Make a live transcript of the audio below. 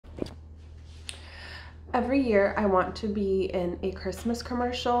Every year I want to be in a Christmas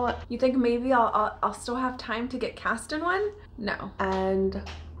commercial. You think maybe I'll still have time to get cast in one? No. And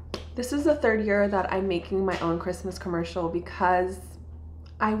this is the third year that I'm making my own Christmas commercial because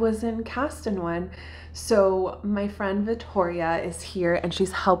I wasn't cast in one. So my friend Victoria is here and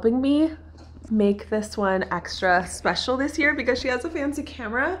she's helping me make this one extra special this year because she has a fancy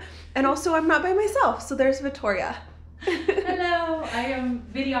camera, and also I'm not by myself, so there's Victoria. Hello, I am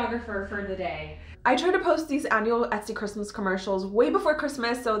videographer for the day. I try to post these annual Etsy Christmas commercials way before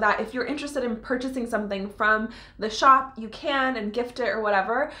Christmas so that if you're interested in purchasing something from the shop, you can and gift it or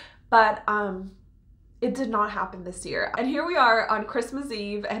whatever, but it did not happen this year. And here we are on Christmas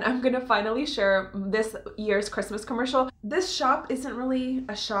Eve and I'm gonna finally share this year's Christmas commercial. This shop isn't really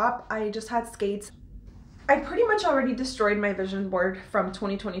a shop, I just had skates. I pretty much already destroyed my vision board from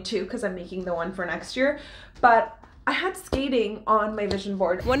 2022 because I'm making the one for next year, but I had skating on my vision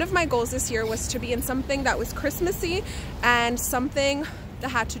board. One of my goals this year was to be in something that was Christmassy and something that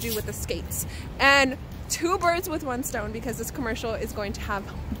had to do with the skates. And two birds with one stone because this commercial is going to have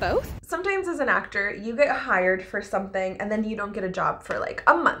both. Sometimes as an actor, you get hired for something and then you don't get a job for like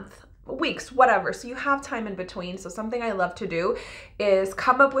a month, weeks, whatever. So you have time in between. So something I love to do is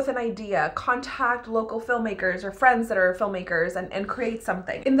come up with an idea, contact local filmmakers or friends that are filmmakers and create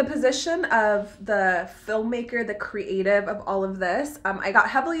something. In the position of the filmmaker, the creative of all of this, I got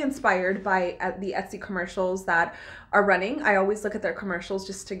heavily inspired by the Etsy commercials that are running. I always look at their commercials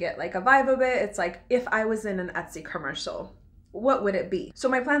just to get like a vibe of it. It's like, if I was in an Etsy commercial, what would it be? So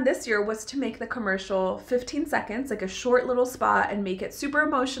my plan this year was to make the commercial 15 seconds, like a short little spot, and make it super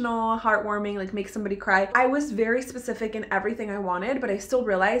emotional, heartwarming, like make somebody cry. I was very specific in everything I wanted, but I still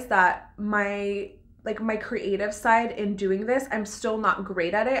realized that my creative side in doing this, I'm still not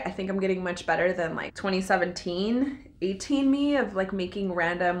great at it. I think I'm getting much better than like 2017, 18 me of like making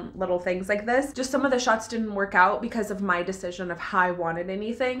random little things like this. Just some of the shots didn't work out because of my decision of how I wanted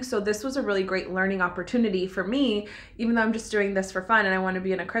anything. So this was a really great learning opportunity for me, even though I'm just doing this for fun and I want to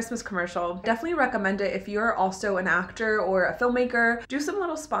be in a Christmas commercial. Definitely recommend it if you're also an actor or a filmmaker. Do some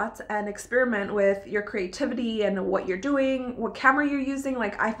little spots and experiment with your creativity and what you're doing, what camera you're using.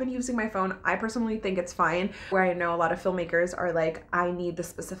 Like I've been using my phone. I personally think it's fine, where I know a lot of filmmakers are like, I need the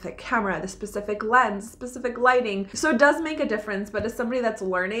specific camera, the specific lens, specific lighting. So it does make a difference, but as somebody that's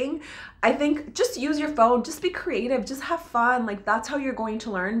learning, I think just use your phone, just be creative, just have fun. Like that's how you're going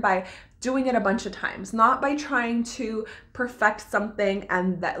to learn, by doing it a bunch of times, not by trying to perfect something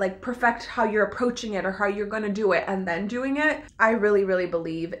and that like perfect how you're approaching it or how you're gonna do it and then doing it. I really, really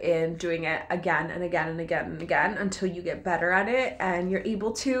believe in doing it again and again and again and again until you get better at it and you're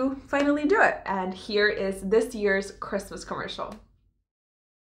able to finally do it. And here is this year's Christmas commercial.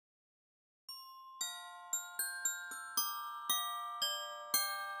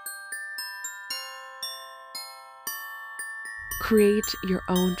 Create your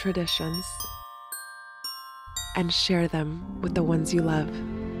own traditions and share them with the ones you love.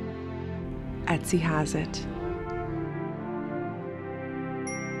 Etsy has it.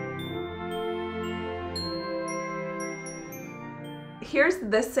 Here's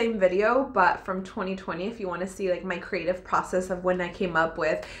this same video, but from 2020, if you want to see like my creative process of when I came up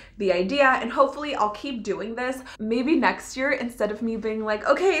with the idea, and hopefully I'll keep doing this. Maybe next year, instead of me being like,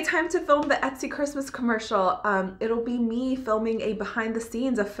 okay, time to film the Etsy Christmas commercial, it'll be me filming a behind the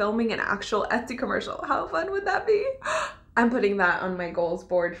scenes of filming an actual Etsy commercial. How fun would that be? I'm putting that on my goals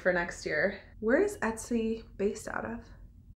board for next year. Where is Etsy based out of?